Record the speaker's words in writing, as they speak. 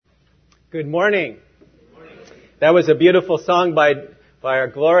Good morning. That was a beautiful song by our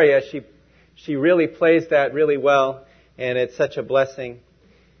Gloria. She really plays that really well, and it's such a blessing.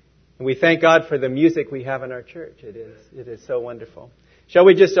 And we thank God for the music we have in our church. It is so wonderful. Shall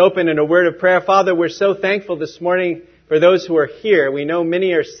we just open in a word of prayer? Father, we're so thankful this morning for those who are here. We know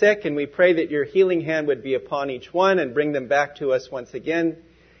many are sick, and we pray that your healing hand would be upon each one and bring them back to us once again.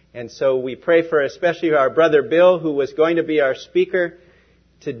 And so we pray for especially our brother Bill, who was going to be our speaker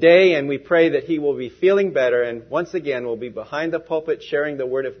today, and we pray that he will be feeling better and once again will be behind the pulpit sharing the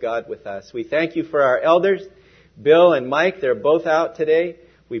Word of God with us. We thank you for our elders, Bill and Mike. They're both out today.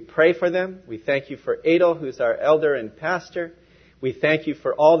 We pray for them. We thank you for Adel, who's our elder and pastor. We thank you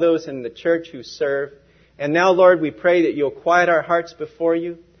for all those in the church who serve. And now, Lord, we pray that you'll quiet our hearts before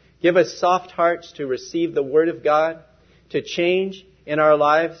you. Give us soft hearts to receive the Word of God, to change in our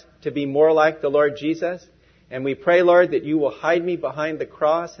lives, to be more like the Lord Jesus. And we pray, Lord, that you will hide me behind the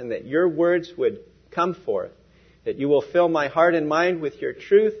cross and that your words would come forth, that you will fill my heart and mind with your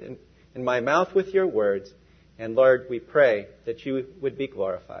truth and my mouth with your words. And Lord, we pray that you would be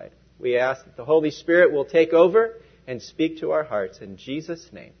glorified. We ask that the Holy Spirit will take over and speak to our hearts. In Jesus'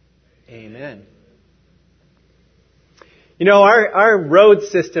 name, amen. You know, our road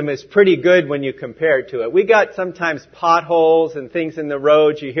system is pretty good when you compare it to it. We got sometimes potholes and things in the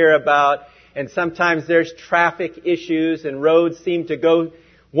roads you hear about. And sometimes there's traffic issues and roads seem to go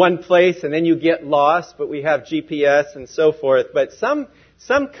one place and then you get lost, but we have GPS and so forth. But some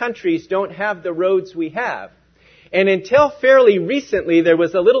countries don't have the roads we have. And until fairly recently, there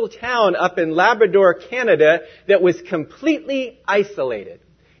was a little town up in Labrador, Canada, that was completely isolated.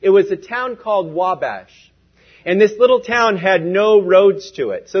 It was a town called Wabash. And this little town had no roads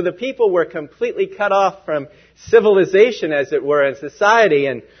to it. So the people were completely cut off from civilization, as it were, and society.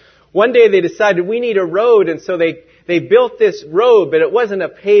 And one day they decided we need a road, and so they built this road, but it wasn't a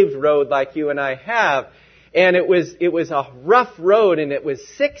paved road like you and I have. And it was a rough road, and it was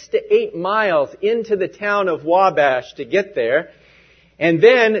 6 to 8 miles into the town of Wabash to get there. And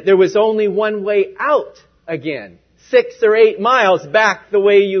then there was only one way out again, 6 or 8 miles back the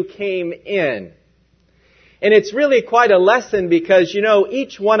way you came in. And it's really quite a lesson because, you know,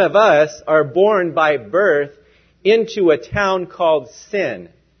 each one of us are born by birth into a town called sin.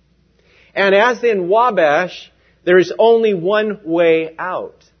 And as in Wabash, there is only one way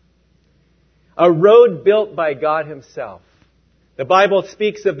out. A road built by God Himself. The Bible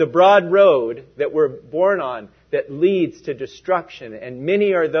speaks of the broad road that we're born on that leads to destruction, and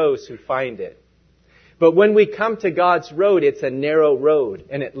many are those who find it. But when we come to God's road, it's a narrow road,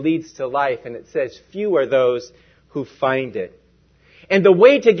 and it leads to life, and it says few are those who find it. And the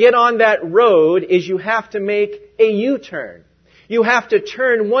way to get on that road is you have to make a U-turn. You have to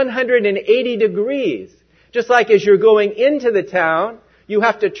turn 180 degrees. Just like as you're going into the town, you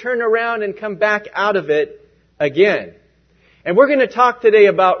have to turn around and come back out of it again. And we're going to talk today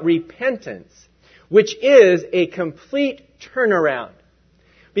about repentance, which is a complete turnaround.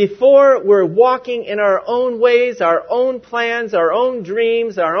 Before we're walking in our own ways, our own plans, our own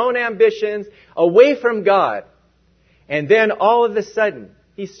dreams, our own ambitions, away from God. And then all of a sudden,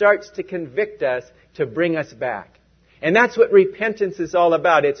 He starts to convict us to bring us back. And that's what repentance is all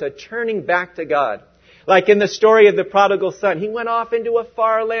about. It's a turning back to God. Like in the story of the prodigal son, he went off into a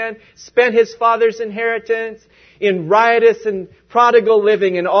far land, spent his father's inheritance in riotous and prodigal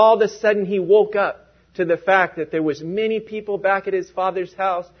living, and all of a sudden he woke up to the fact that there was many people back at his father's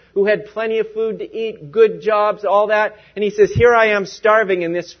house who had plenty of food to eat, good jobs, all that. And he says, here I am starving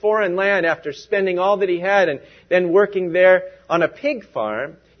in this foreign land after spending all that he had and then working there on a pig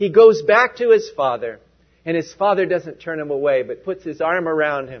farm. He goes back to his father, and his father doesn't turn him away, but puts his arm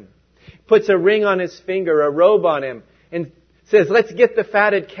around him, puts a ring on his finger, a robe on him, and says, let's get the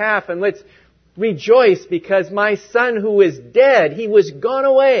fatted calf and let's rejoice because my son who is dead, he was gone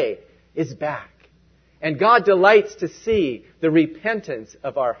away, is back. And God delights to see the repentance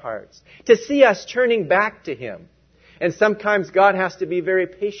of our hearts, to see us turning back to Him. And sometimes God has to be very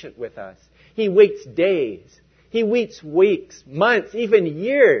patient with us. He waits days. He waits weeks, months, even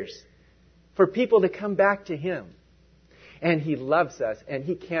years for people to come back to Him. And He loves us, and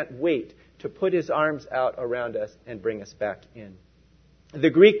He can't wait to put His arms out around us and bring us back in. The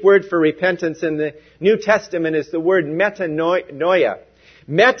Greek word for repentance in the New Testament is the word metanoia.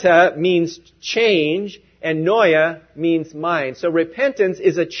 Meta means change, and noia means mind. So repentance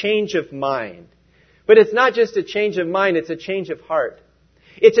is a change of mind. But it's not just a change of mind, it's a change of heart.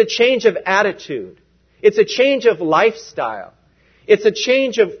 It's a change of attitude. It's a change of lifestyle. It's a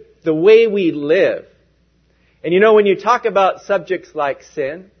change of the way we live. And you know, when you talk about subjects like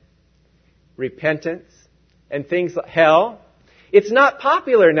sin, repentance, and things like hell, It's not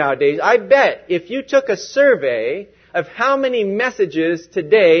popular nowadays. I bet if you took a survey of how many messages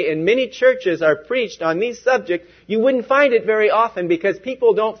today in many churches are preached on these subjects, you wouldn't find it very often because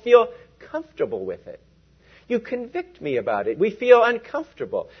people don't feel comfortable with it. You convict me about it. We feel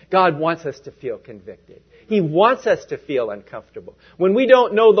uncomfortable. God wants us to feel convicted. He wants us to feel uncomfortable. When we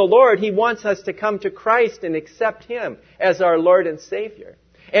don't know the Lord, He wants us to come to Christ and accept Him as our Lord and Savior.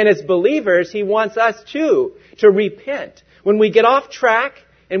 And as believers, He wants us too to repent. When we get off track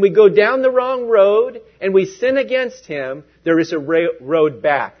and we go down the wrong road and we sin against Him, there is a road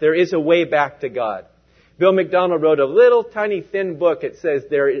back. There is a way back to God. Bill McDonald wrote a little tiny thin book. It says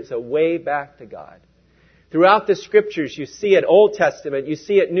there is a way back to God. Throughout the Scriptures, you see it Old Testament, you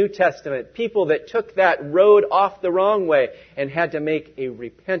see it New Testament, people that took that road off the wrong way and had to make a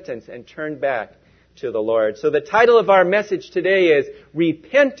repentance and turn back to the Lord. So the title of our message today is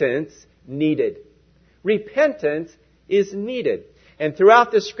Repentance Needed. Repentance is needed. And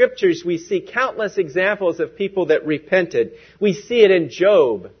throughout the Scriptures, we see countless examples of people that repented. We see it in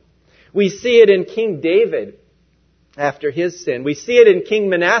Job. We see it in King David after his sin. We see it in King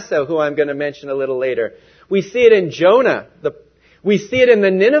Manasseh, who I'm going to mention a little later. We see it in Jonah. We see it in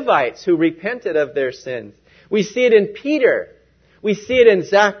the Ninevites who repented of their sins. We see it in Peter. We see it in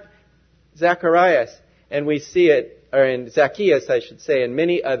Zacharias. And we see it, or in Zacchaeus, I should say, and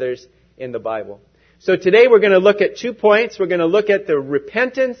many others in the Bible. So today we're going to look at 2 points. We're going to look at the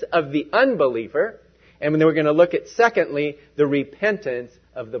repentance of the unbeliever. And then we're going to look at, secondly, the repentance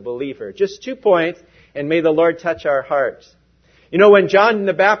of the believer. Just 2 points, and may the Lord touch our hearts. You know, when John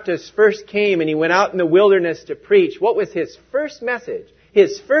the Baptist first came and he went out in the wilderness to preach, what was his first message?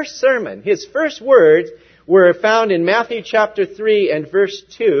 His first sermon, his first words were found in Matthew chapter 3 and verse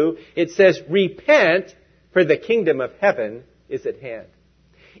 2. It says, "Repent, for the kingdom of heaven is at hand."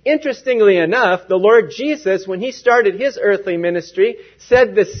 Interestingly enough, the Lord Jesus, when He started His earthly ministry,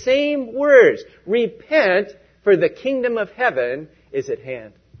 said the same words. Repent, for the kingdom of heaven is at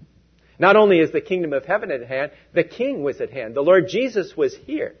hand. Not only is the kingdom of heaven at hand, the King was at hand. The Lord Jesus was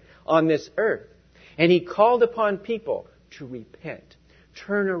here on this earth. And He called upon people to repent,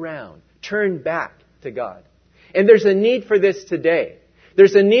 turn around, turn back to God. And there's a need for this today.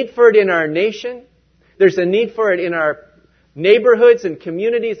 There's a need for it in our nation. There's a need for it in our neighborhoods and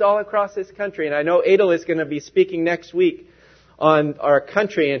communities all across this country. And I know Adel is going to be speaking next week on our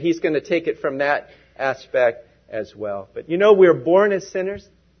country, and he's going to take it from that aspect as well. But you know, we're born as sinners.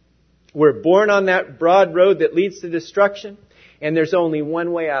 We're born on that broad road that leads to destruction, and there's only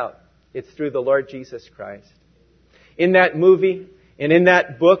one way out. It's through the Lord Jesus Christ. In that movie, and in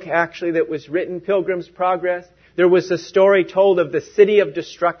that book actually that was written, Pilgrim's Progress, there was a story told of the city of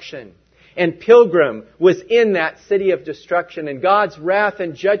destruction. And Pilgrim was in that city of destruction, and God's wrath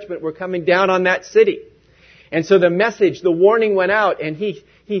and judgment were coming down on that city. And so the message, the warning went out, and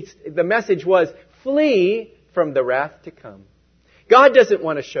the message was, flee from the wrath to come. God doesn't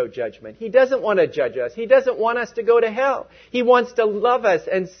want to show judgment. He doesn't want to judge us. He doesn't want us to go to hell. He wants to love us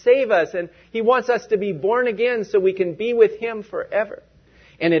and save us, and He wants us to be born again so we can be with Him forever.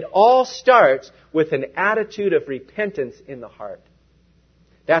 And it all starts with an attitude of repentance in the heart.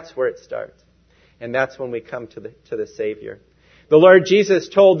 That's where it starts. And that's when we come to the Savior. The Lord Jesus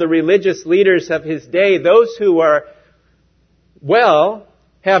told the religious leaders of His day, those who are well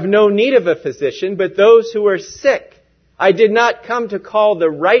have no need of a physician, but those who are sick. I did not come to call the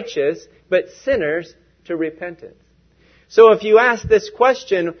righteous, but sinners to repentance. So if you ask this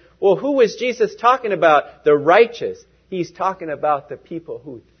question, well, who was Jesus talking about? The righteous. He's talking about the people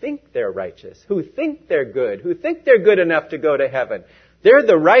who think they're righteous, who think they're good, who think they're good enough to go to heaven. They're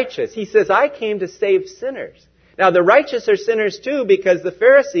the righteous. He says, I came to save sinners. Now, the righteous are sinners too, because the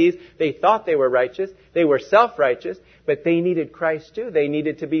Pharisees, they thought they were righteous. They were self-righteous, but they needed Christ too. They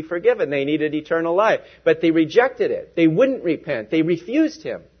needed to be forgiven. They needed eternal life. But they rejected it. They wouldn't repent. They refused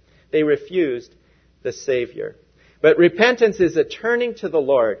Him. They refused the Savior. But repentance is a turning to the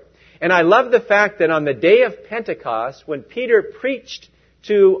Lord. And I love the fact that on the day of Pentecost, when Peter preached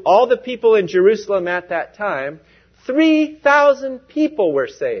to all the people in Jerusalem at that time, 3,000 people were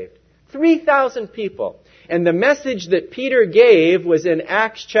saved. 3,000 people. And the message that Peter gave was in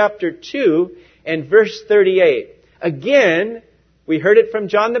Acts chapter 2 and verse 38. Again, we heard it from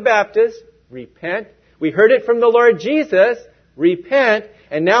John the Baptist, repent. We heard it from the Lord Jesus, repent.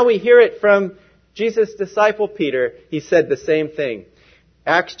 And now we hear it from Jesus' disciple Peter. He said the same thing.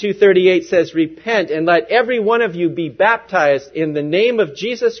 Acts 2:38 says, repent and let every one of you be baptized in the name of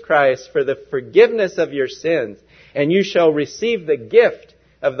Jesus Christ for the forgiveness of your sins, and you shall receive the gift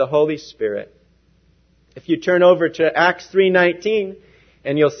of the Holy Spirit. If you turn over to Acts 3:19,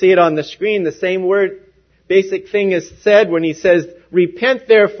 and you'll see it on the screen, the same word basic thing is said when he says, repent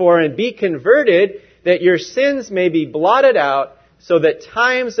therefore and be converted, that your sins may be blotted out, so that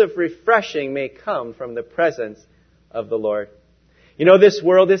times of refreshing may come from the presence of the Lord. You know, this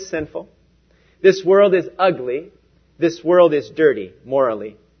world is sinful. This world is ugly. This world is dirty,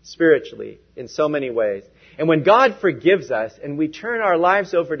 morally, spiritually, in so many ways. And when God forgives us and we turn our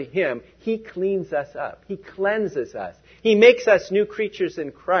lives over to Him, He cleans us up. He cleanses us. He makes us new creatures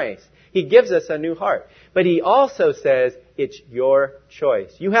in Christ. He gives us a new heart. But He also says, it's your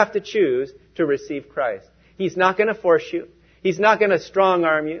choice. You have to choose to receive Christ. He's not going to force you. He's not going to strong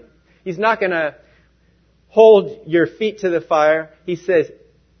arm you. He's not going to hold your feet to the fire. He says,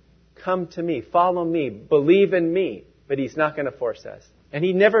 come to me, follow me, believe in me. But He's not going to force us. And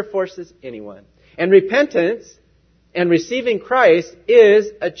He never forces anyone. And repentance and receiving Christ is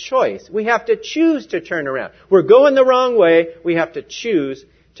a choice. We have to choose to turn around. We're going the wrong way. We have to choose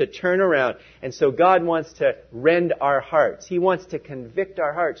to turn around. And so God wants to rend our hearts. He wants to convict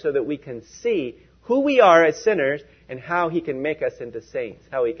our hearts so that we can see who we are as sinners and how He can make us into saints,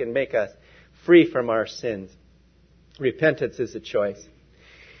 how He can make us free from our sins. Repentance is a choice.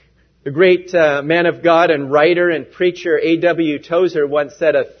 The great man of God and writer and preacher A.W. Tozer once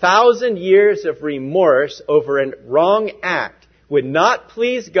said, 1,000 years of remorse over a wrong act would not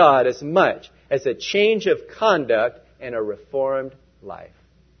please God as much as a change of conduct and a reformed life.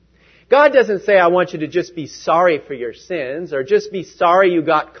 God doesn't say, I want you to just be sorry for your sins or just be sorry you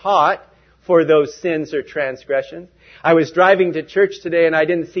got caught for those sins or transgressions. I was driving to church today and I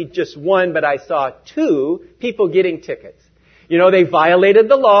didn't see just one, but I saw two people getting tickets. You know, they violated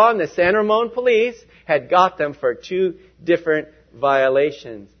the law and the San Ramon police had got them for two different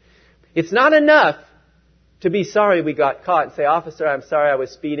violations. It's not enough to be sorry we got caught and say, officer, I'm sorry I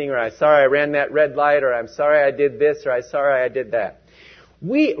was speeding, or I'm sorry I ran that red light, or I'm sorry I did this, or I'm sorry I did that.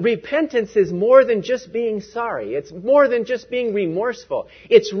 Repentance is more than just being sorry. It's more than just being remorseful.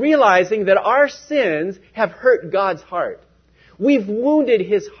 It's realizing that our sins have hurt God's heart. We've wounded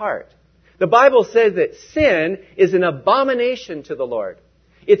His heart. The Bible says that sin is an abomination to the Lord.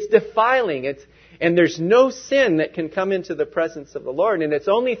 It's defiling. And there's no sin that can come into the presence of the Lord. And it's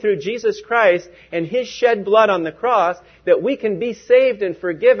only through Jesus Christ and His shed blood on the cross that we can be saved and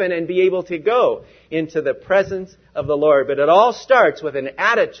forgiven and be able to go into the presence of the Lord. But it all starts with an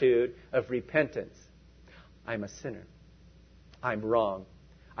attitude of repentance. I'm a sinner. I'm wrong.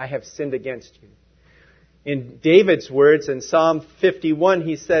 I have sinned against you. In David's words in Psalm 51,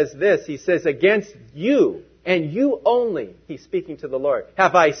 he says this. He says, against you and you only, he's speaking to the Lord,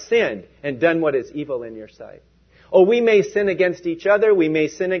 have I sinned and done what is evil in your sight. Oh, we may sin against each other. We may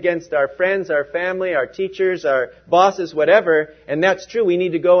sin against our friends, our family, our teachers, our bosses, whatever. And that's true. We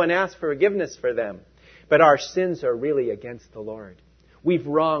need to go and ask forgiveness for them. But our sins are really against the Lord. We've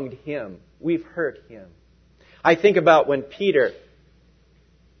wronged Him. We've hurt Him. I think about when Peter,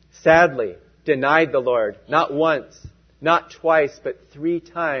 sadly, denied the Lord, not once, not twice, but 3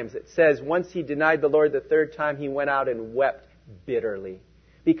 times. It says once he denied the Lord the 3rd time, he went out and wept bitterly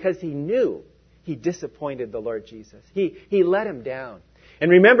because he knew he disappointed the Lord Jesus. He let Him down. And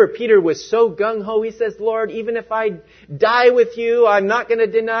remember, Peter was so gung-ho. He says, Lord, even if I die with you, I'm not going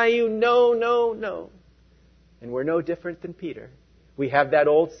to deny you. No, no, no. And we're no different than Peter. We have that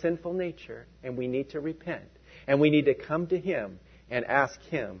old sinful nature, and we need to repent. And we need to come to Him and ask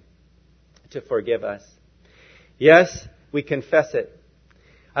Him to forgive us. Yes, we confess it.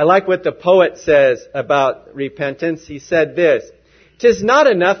 I like what the poet says about repentance. He said this, "'Tis not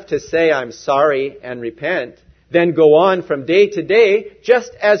enough to say I'm sorry and repent, then go on from day to day,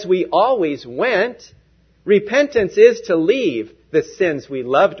 just as we always went. Repentance is to leave the sins we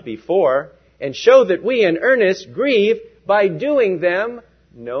loved before, and show that we in earnest grieve by doing them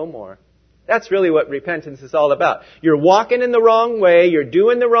no more." That's really what repentance is all about. You're walking in the wrong way. You're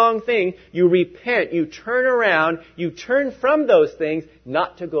doing the wrong thing. You repent. You turn around. You turn from those things,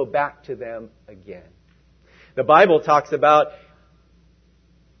 not to go back to them again. The Bible talks about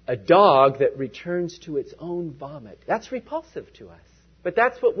a dog that returns to its own vomit. That's repulsive to us. But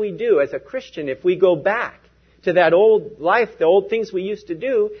that's what we do as a Christian. If we go back to that old life, the old things we used to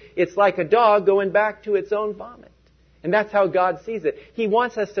do, it's like a dog going back to its own vomit. And that's how God sees it. He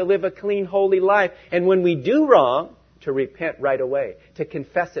wants us to live a clean, holy life. And when we do wrong, to repent right away, to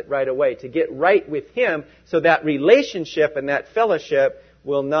confess it right away, to get right with Him so that relationship and that fellowship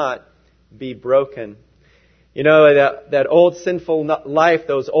will not be broken. You know, that old sinful life,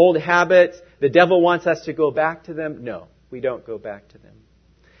 those old habits, the devil wants us to go back to them. No, we don't go back to them.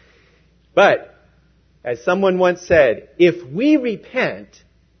 But, as someone once said, if we repent,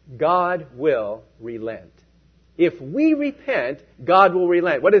 God will relent. If we repent, God will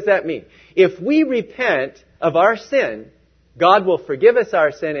relent. What does that mean? If we repent of our sin, God will forgive us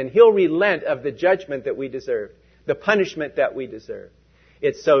our sin and He'll relent of the judgment that we deserve, the punishment that we deserve.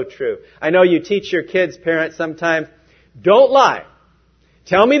 It's so true. I know you teach your kids, parents, sometimes, don't lie.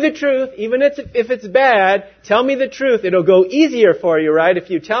 Tell me the truth, even if it's bad, tell me the truth. It'll go easier for you, right, if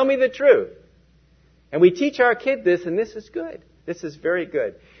you tell me the truth. And we teach our kid this, and this is good. This is very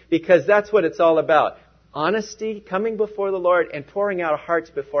good. Because that's what it's all about. Honesty, coming before the Lord and pouring out our hearts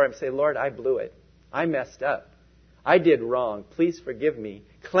before Him. Say, Lord, I blew it. I messed up. I did wrong. Please forgive me.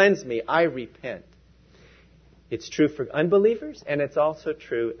 Cleanse me. I repent. It's true for unbelievers, and it's also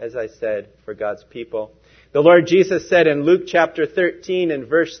true, as I said, for God's people. The Lord Jesus said in Luke chapter 13 and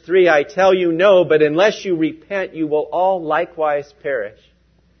verse 3, I tell you no, but unless you repent, you will all likewise perish.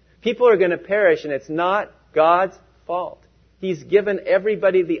 People are going to perish, and it's not God's fault. He's given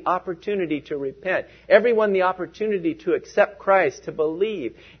everybody the opportunity to repent. Everyone the opportunity to accept Christ, to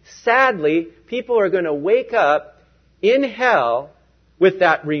believe. Sadly, people are going to wake up in hell with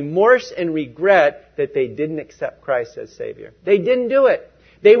that remorse and regret that they didn't accept Christ as Savior. They didn't do it.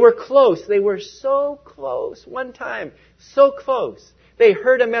 They were close. They were so close one time. So close. They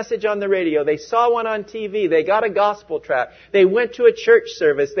heard a message on the radio. They saw one on TV. They got a gospel tract. They went to a church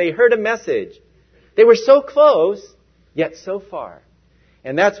service. They heard a message. They were so close, yet so far.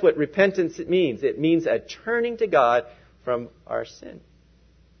 And that's what repentance means. It means a turning to God from our sin.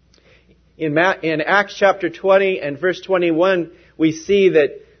 In Acts chapter 20 and verse 21, we see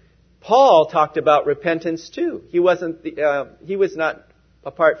that Paul talked about repentance too. He was not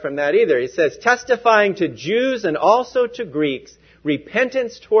apart from that either. He says, testifying to Jews and also to Greeks,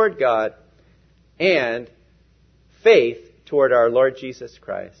 repentance toward God and faith toward our Lord Jesus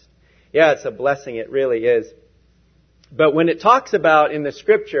Christ. Yeah, it's a blessing. It really is. But when it talks about in the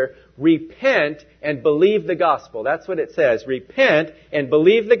Scripture, repent and believe the gospel, that's what it says. Repent and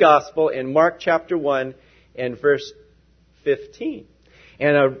believe the gospel in Mark chapter 1 and verse 15.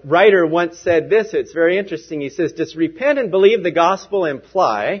 And a writer once said this, it's very interesting. He says, does repent and believe the gospel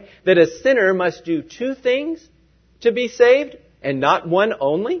imply that a sinner must do two things to be saved and not one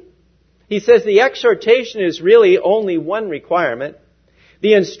only? He says the exhortation is really only one requirement.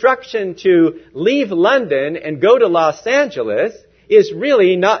 The instruction to leave London and go to Los Angeles is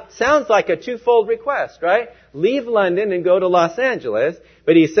really sounds like a twofold request, right? Leave London and go to Los Angeles.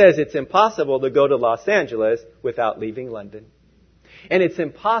 But he says it's impossible to go to Los Angeles without leaving London. And it's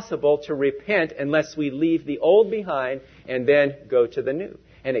impossible to repent unless we leave the old behind and then go to the new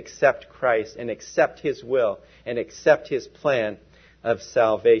and accept Christ and accept His will and accept His plan of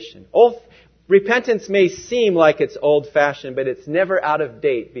salvation. Repentance may seem like it's old-fashioned, but it's never out of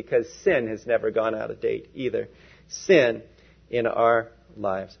date because sin has never gone out of date either. Sin in our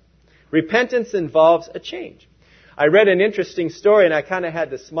lives. Repentance involves a change. I read an interesting story and I kind of had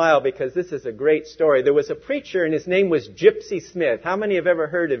to smile because this is a great story. There was a preacher and his name was Gypsy Smith. How many have ever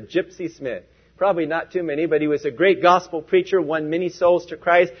heard of Gypsy Smith? Probably not too many, but he was a great gospel preacher, won many souls to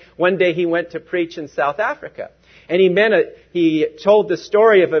Christ. One day he went to preach in South Africa. And he told the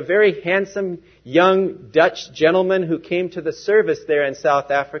story of a very handsome young Dutch gentleman who came to the service there in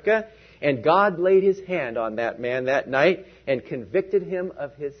South Africa. And God laid His hand on that man that night and convicted him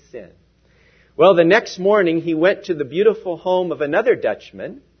of his sin. Well, the next morning he went to the beautiful home of another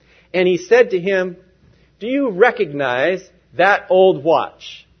Dutchman. And he said to him, do you recognize that old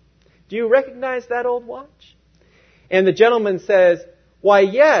watch? Do you recognize that old watch? And the gentleman says, why,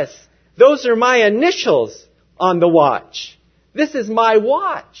 yes, those are my initials on the watch. This is my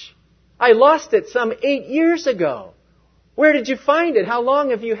watch. I lost it some 8 years ago. Where did you find it? How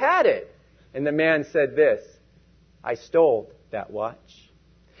long have you had it? And the man said this, I stole that watch.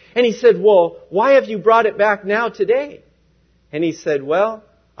 And he said, well, why have you brought it back now today? And he said, well,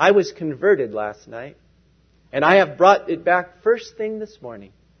 I was converted last night. And I have brought it back first thing this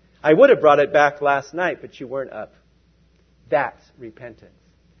morning. I would have brought it back last night, but you weren't up. That's repentance.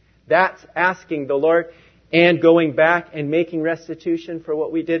 That's asking the Lord and going back and making restitution for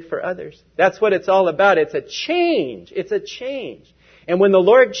what we did for others. That's what it's all about. It's a change. It's a change. And when the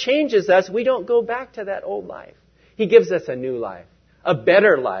Lord changes us, we don't go back to that old life. He gives us a new life, a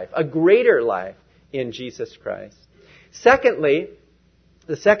better life, a greater life in Jesus Christ. Secondly,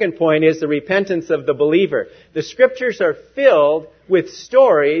 the second point is the repentance of the believer. The Scriptures are filled with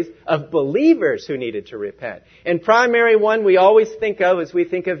stories of believers who needed to repent. And primary one we always think of as we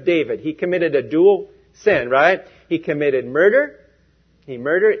think of David. He committed a dual sin, right? He committed murder.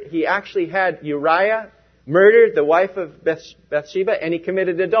 He actually had Uriah murdered the wife of Bathsheba, and he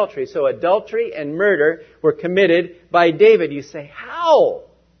committed adultery. So adultery and murder were committed by David. You say, how?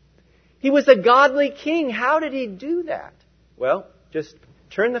 He was a godly king. How did he do that? Well, just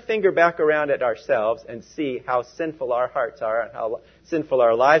turn the finger back around at ourselves and see how sinful our hearts are and how sinful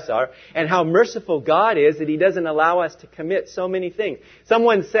our lives are and how merciful God is that He doesn't allow us to commit so many things.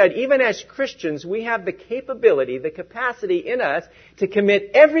 Someone said, even as Christians, we have the capability, the capacity in us to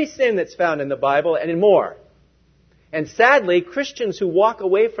commit every sin that's found in the Bible and more. And sadly, Christians who walk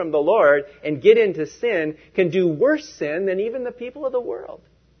away from the Lord and get into sin can do worse sin than even the people of the world.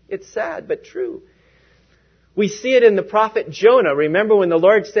 It's sad, but true. We see it in the prophet Jonah. Remember when the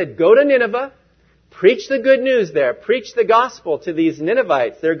Lord said, go to Nineveh, preach the good news there, preach the gospel to these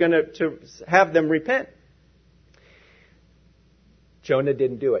Ninevites. They're going to have them repent. Jonah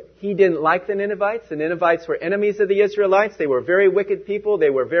didn't do it. He didn't like the Ninevites. The Ninevites were enemies of the Israelites. They were very wicked people.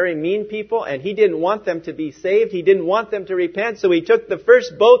 They were very mean people. And he didn't want them to be saved. He didn't want them to repent. So he took the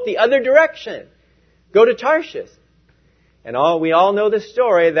first boat the other direction. Go to Tarshish. And we all know the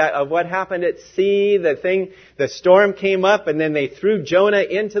story of what happened at sea. The storm came up and then they threw Jonah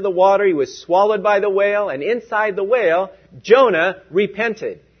into the water. He was swallowed by the whale. And inside the whale, Jonah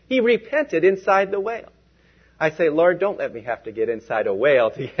repented. He repented inside the whale. I say, Lord, don't let me have to get inside a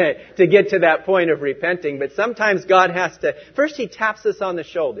whale to get to that point of repenting. But sometimes God has to, first He taps us on the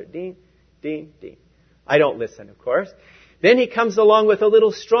shoulder. Ding, ding, ding. I don't listen, of course. Then He comes along with a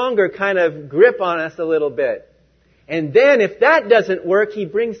little stronger kind of grip on us a little bit. And then if that doesn't work, He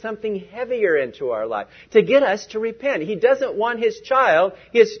brings something heavier into our life to get us to repent. He doesn't want His child,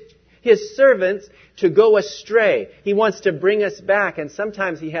 His servants, to go astray. He wants to bring us back. And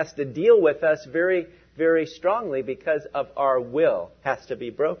sometimes He has to deal with us very, very strongly because of our will has to be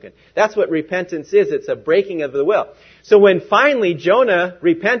broken. That's what repentance is. It's a breaking of the will. So when finally Jonah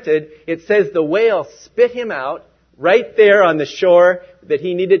repented, it says the whale spit him out right there on the shore that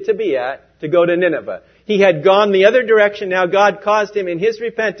he needed to be at to go to Nineveh. He had gone the other direction. Now God caused him in his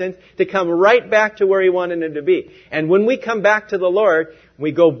repentance to come right back to where He wanted him to be. And when we come back to the Lord,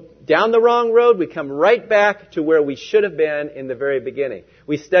 we go down the wrong road, we come right back to where we should have been in the very beginning.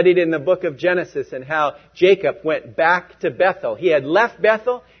 We studied in the book of Genesis and how Jacob went back to Bethel. He had left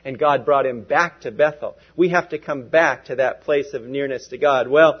Bethel and God brought him back to Bethel. We have to come back to that place of nearness to God.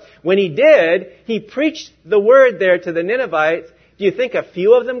 Well, when he did, he preached the word there to the Ninevites. Do you think a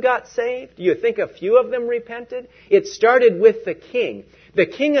few of them got saved? Do you think a few of them repented? It started with the king. The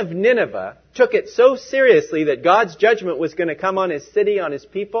king of Nineveh took it so seriously that God's judgment was going to come on his city, on his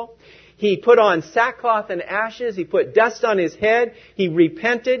people. He put on sackcloth and ashes. He put dust on his head. He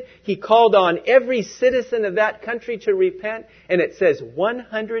repented. He called on every citizen of that country to repent. And it says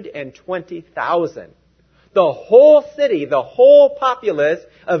 120,000. The whole city, the whole populace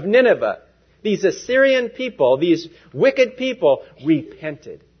of Nineveh, these Assyrian people, these wicked people,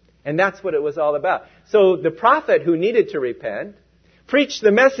 repented. And that's what it was all about. So the prophet who needed to repent preached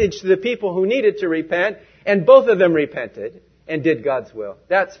the message to the people who needed to repent, and both of them repented and did God's will.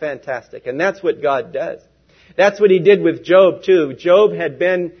 That's fantastic. And that's what God does. That's what He did with Job too. Job had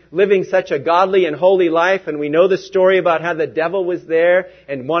been living such a godly and holy life, and we know the story about how the devil was there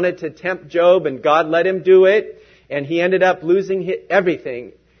and wanted to tempt Job, and God let him do it, and he ended up losing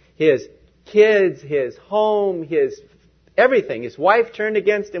everything. His kids, his home, his everything. His wife turned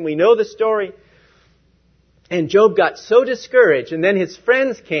against him. We know the story. And Job got so discouraged. And then his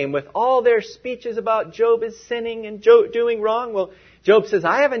friends came with all their speeches about Job is sinning and Job doing wrong. Well, Job says,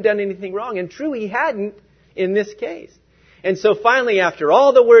 I haven't done anything wrong. And true, he hadn't in this case. And so finally, after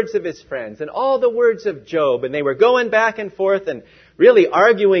all the words of his friends and all the words of Job, and they were going back and forth and really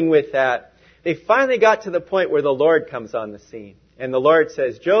arguing with that, they finally got to the point where the Lord comes on the scene. And the Lord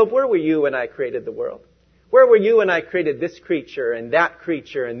says, Job, where were you when I created the world? Where were you when I created this creature and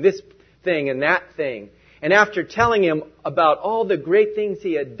this thing and that thing? And after telling him about all the great things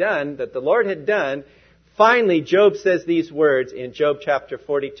he had done, that the Lord had done, finally Job says these words in Job chapter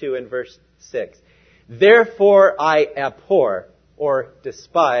 42 and verse 6. Therefore I abhor or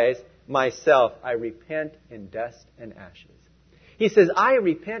despise myself. I repent in dust and ashes. He says, I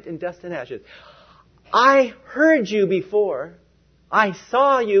repent in dust and ashes. I heard you before. I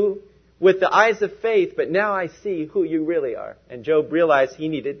saw you with the eyes of faith, but now I see who you really are. And Job realized he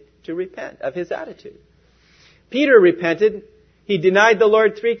needed to repent of his attitude. Peter repented. He denied the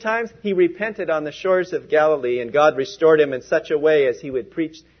Lord 3 times. He repented on the shores of Galilee, and God restored him in such a way as he would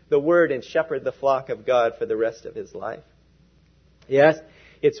preach the word and shepherd the flock of God for the rest of his life. Yes,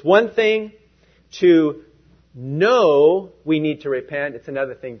 it's one thing to know we need to repent. It's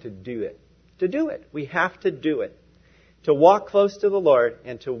another thing to do it. To do it. We have to do it. To walk close to the Lord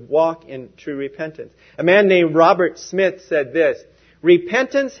and to walk in true repentance. A man named Robert Smith said this,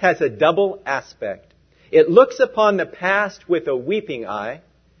 repentance has a double aspect. It looks upon the past with a weeping eye,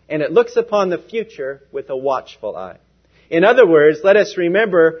 and it looks upon the future with a watchful eye. In other words, let us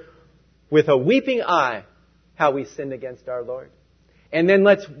remember with a weeping eye how we sinned against our Lord. And then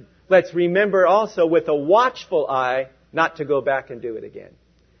let's remember also with a watchful eye not to go back and do it again.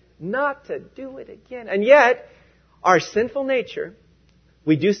 Not to do it again. And yet, our sinful nature,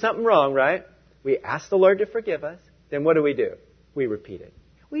 we do something wrong, right? We ask the Lord to forgive us. Then what do? We repeat it.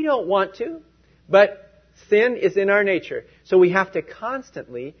 We don't want to, but sin is in our nature. So we have to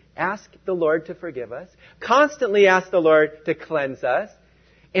constantly ask the Lord to forgive us, constantly ask the Lord to cleanse us,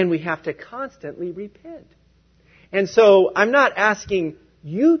 and we have to constantly repent. And so I'm not asking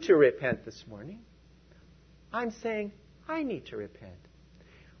you to repent this morning. I'm saying I need to repent.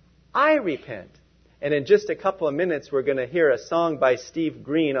 I repent. And in just a couple of minutes, we're going to hear a song by Steve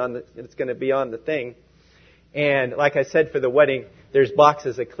Green it's going to be on the thing. And like I said, for the wedding, there's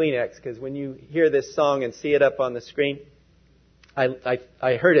boxes of Kleenex, because when you hear this song and see it up on the screen, I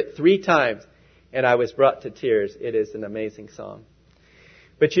heard it 3 times and I was brought to tears. It is an amazing song.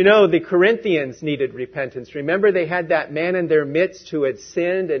 But you know, the Corinthians needed repentance. Remember, they had that man in their midst who had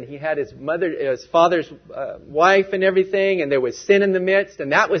sinned, and he had his father's wife and everything, and there was sin in the midst,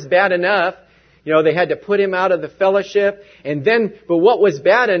 and that was bad enough. You know, they had to put him out of the fellowship. But what was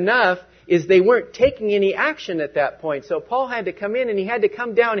bad enough is they weren't taking any action at that point. So Paul had to come in and he had to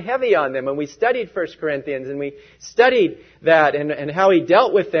come down heavy on them. And we studied 1 Corinthians and we studied that and how he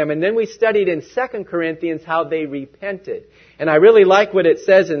dealt with them. And then we studied in 2 Corinthians how they repented. And I really like what it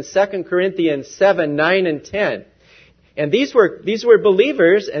says in 2 Corinthians 7, 9, and 10. And these were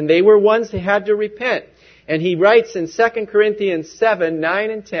believers, and they were ones who had to repent. And he writes in 2 Corinthians 7, 9,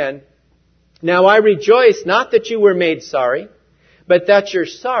 and 10, "Now I rejoice not that you were made sorry, but that your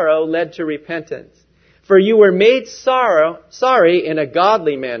sorrow led to repentance. For you were made sorry in a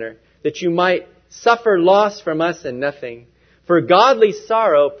godly manner, that you might suffer loss from us in nothing. For godly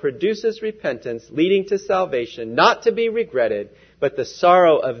sorrow produces repentance, leading to salvation, not to be regretted, but the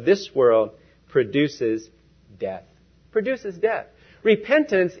sorrow of this world produces death." Produces death.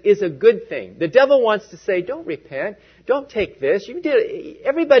 Repentance is a good thing. The devil wants to say, don't repent, don't take this.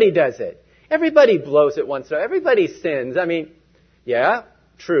 Everybody does it. Everybody blows it once in a while. Everybody sins. I mean, yeah,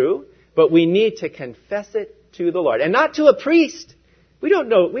 true, but we need to confess it to the Lord. And not to a priest. We don't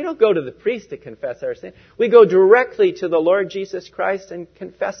go to the priest to confess our sin. We go directly to the Lord Jesus Christ and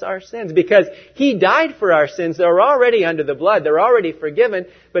confess our sins, because He died for our sins. They're already under the blood. They're already forgiven.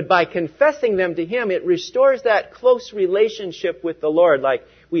 But by confessing them to Him, it restores that close relationship with the Lord like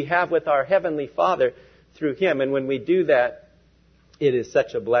we have with our Heavenly Father through Him. And when we do that, it is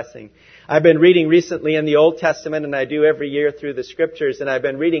such a blessing. I've been reading recently in the Old Testament, and I do every year through the Scriptures, and I've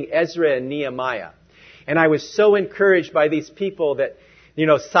been reading Ezra and Nehemiah. And I was so encouraged by these people that,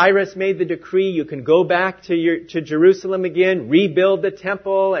 Cyrus made the decree, you can go back to Jerusalem again, rebuild the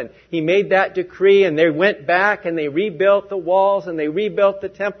temple, and he made that decree, and they went back and they rebuilt the walls and they rebuilt the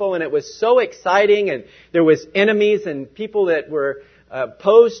temple, and it was so exciting, and there was enemies and people that were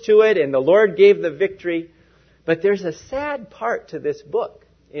opposed to it, and the Lord gave the victory. But there's a sad part to this book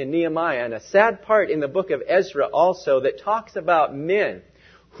in Nehemiah, and a sad part in the book of Ezra also, that talks about men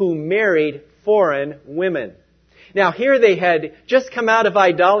who married foreign women. Now here they had just come out of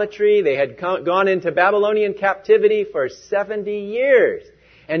idolatry. They had gone into Babylonian captivity for 70 years.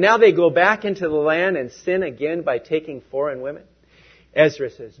 And now they go back into the land and sin again by taking foreign women. Ezra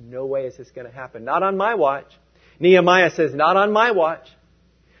says, no way is this going to happen. Not on my watch. Nehemiah says, not on my watch.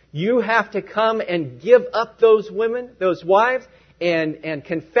 You have to come and give up those women, those wives, and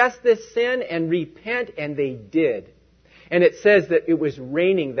confess this sin and repent. And they did. And it says that it was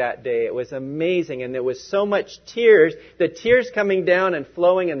raining that day. It was amazing. And there was so much tears, the tears coming down and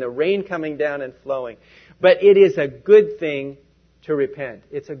flowing and the rain coming down and flowing. But it is a good thing to repent.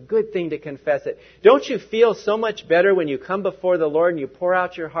 It's a good thing to confess it. Don't you feel so much better when you come before the Lord and you pour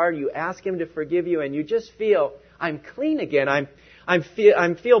out your heart, you ask Him to forgive you, and you just feel, I'm clean again. I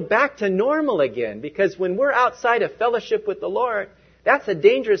feel back to normal again. Because when we're outside of fellowship with the Lord, that's a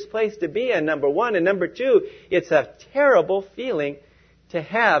dangerous place to be in, number one. And number two, it's a terrible feeling to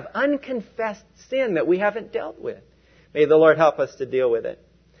have unconfessed sin that we haven't dealt with. May the Lord help us to deal with it.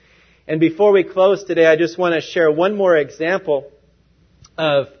 And before we close today, I just want to share one more example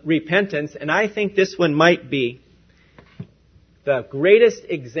of repentance. And I think this one might be the greatest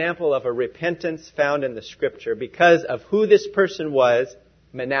example of a repentance found in the Scripture because of who this person was,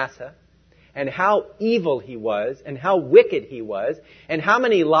 Manasseh, and how evil he was, and how wicked he was, and how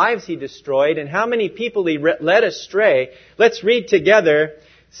many lives he destroyed, and how many people he led astray. Let's read together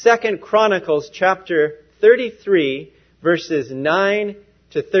 2 Chronicles chapter 33, verses 9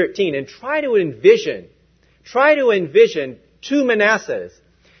 to 13, and try to envision two Manassehs.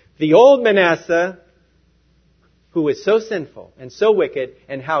 The old Manasseh, who was so sinful and so wicked,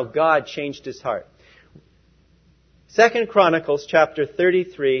 and how God changed his heart. 2 Chronicles chapter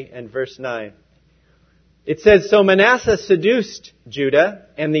 33 and verse 9. It says, "So Manasseh seduced Judah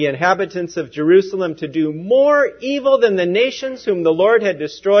and the inhabitants of Jerusalem to do more evil than the nations whom the Lord had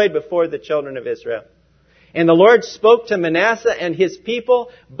destroyed before the children of Israel. And the Lord spoke to Manasseh and his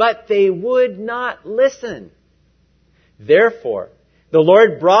people, but they would not listen. Therefore, the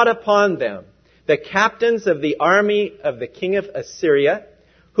Lord brought upon them the captains of the army of the king of Assyria,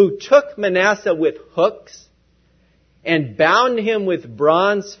 who took Manasseh with hooks and bound him with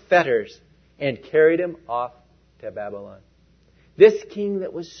bronze fetters and carried him off to Babylon." This king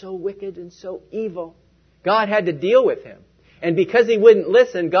that was so wicked and so evil, God had to deal with him. And because he wouldn't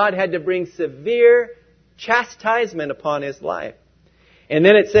listen, God had to bring severe chastisement upon his life. And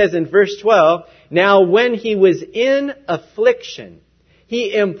then it says in verse 12, "Now when he was in affliction,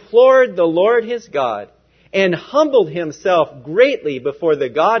 he implored the Lord his God and humbled himself greatly before the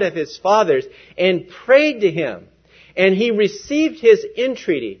God of his fathers and prayed to him. And he received his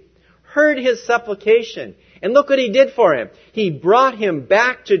entreaty, heard his supplication, and look what he did for him. He brought him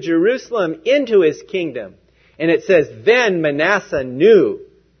back to Jerusalem into his kingdom." And it says, "Then Manasseh knew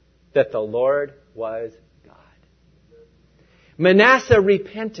that the Lord was God." Manasseh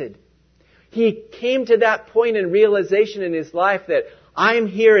repented. He came to that point in realization in his life that I'm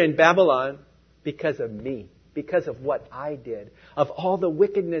here in Babylon because of me, because of what I did, of all the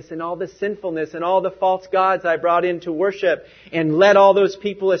wickedness and all the sinfulness and all the false gods I brought in to worship and led all those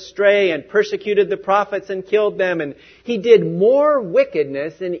people astray and persecuted the prophets and killed them. And he did more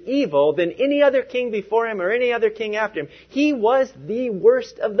wickedness and evil than any other king before him or any other king after him. He was the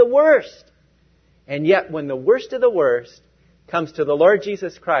worst of the worst. And yet when the worst of the worst comes to the Lord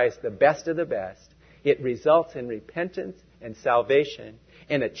Jesus Christ, the best of the best, it results in repentance and salvation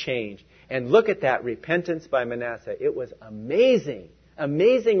and a change. And look at that repentance by Manasseh. It was amazing.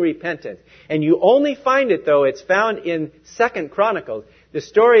 Amazing repentance. And you only find it, though, it's found in 2 Chronicles. The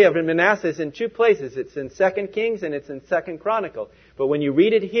story of Manasseh is in two places. It's in 2 Kings and it's in 2 Chronicles. But when you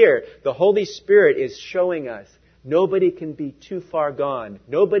read it here, the Holy Spirit is showing us nobody can be too far gone.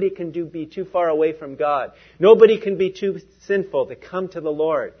 Nobody can be too far away from God. Nobody can be too sinful to come to the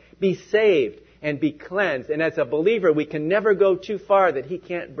Lord. Be saved and be cleansed. And as a believer, we can never go too far that He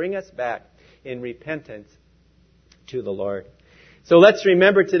can't bring us back in repentance to the Lord. So let's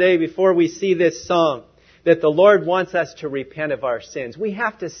remember today, before we see this song, that the Lord wants us to repent of our sins. We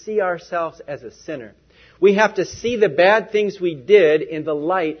have to see ourselves as a sinner. We have to see the bad things we did in the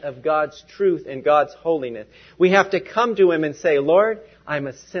light of God's truth and God's holiness. We have to come to Him and say, "Lord, I'm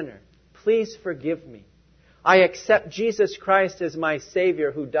a sinner. Please forgive me. I accept Jesus Christ as my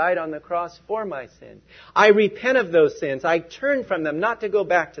Savior who died on the cross for my sin. I repent of those sins. I turn from them, not to go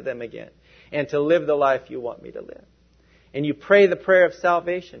back to them again, and to live the life you want me to live." And you pray the prayer of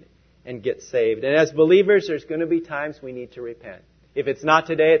salvation and get saved. And as believers, there's going to be times we need to repent. If it's not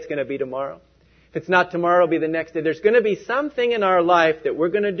today, it's going to be tomorrow. If it's not tomorrow, it'll be the next day. There's going to be something in our life that we're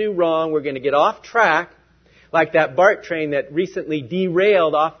going to do wrong. We're going to get off track. Like that BART train that recently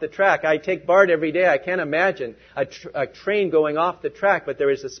derailed off the track. I take BART every day. I can't imagine a train going off the track, but there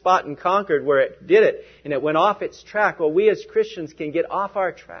was a spot in Concord where it did it, and it went off its track. Well, we as Christians can get off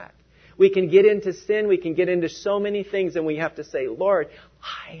our track. We can get into sin. We can get into so many things, and we have to say, "Lord,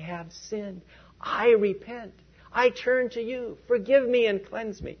 I have sinned. I repent. I turn to you. Forgive me and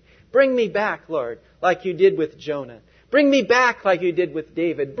cleanse me. Bring me back, Lord, like you did with Jonah. Bring me back like you did with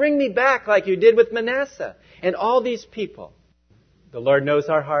David. Bring me back like you did with Manasseh and all these people." The Lord knows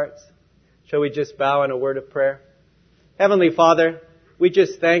our hearts. Shall we just bow in a word of prayer? Heavenly Father, we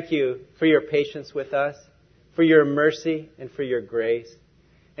just thank you for your patience with us, for your mercy and for your grace.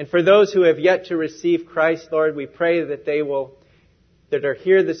 And for those who have yet to receive Christ, Lord, we pray that that are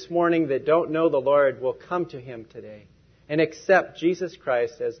here this morning that don't know the Lord will come to Him today and accept Jesus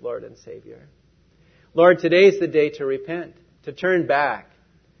Christ as Lord and Savior. Lord, today is the day to repent, to turn back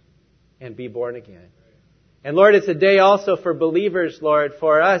and be born again. And Lord, it's a day also for believers, Lord,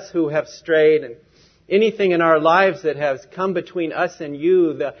 for us who have strayed and anything in our lives that has come between us and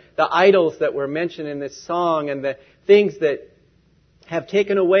you, the idols that were mentioned in this song and the things that have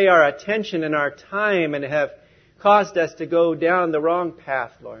taken away our attention and our time and have caused us to go down the wrong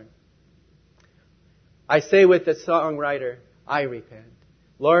path, Lord. I say with the songwriter, I repent.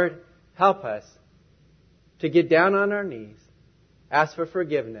 Lord, help us to get down on our knees, ask for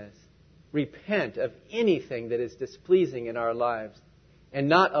forgiveness, repent of anything that is displeasing in our lives, and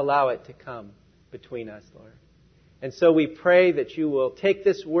not allow it to come between us, Lord. And so we pray that you will take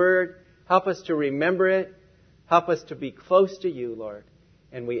this word, help us to remember it, help us to be close to you, Lord,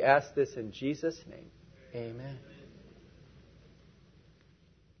 And we ask this in Jesus' name. Amen.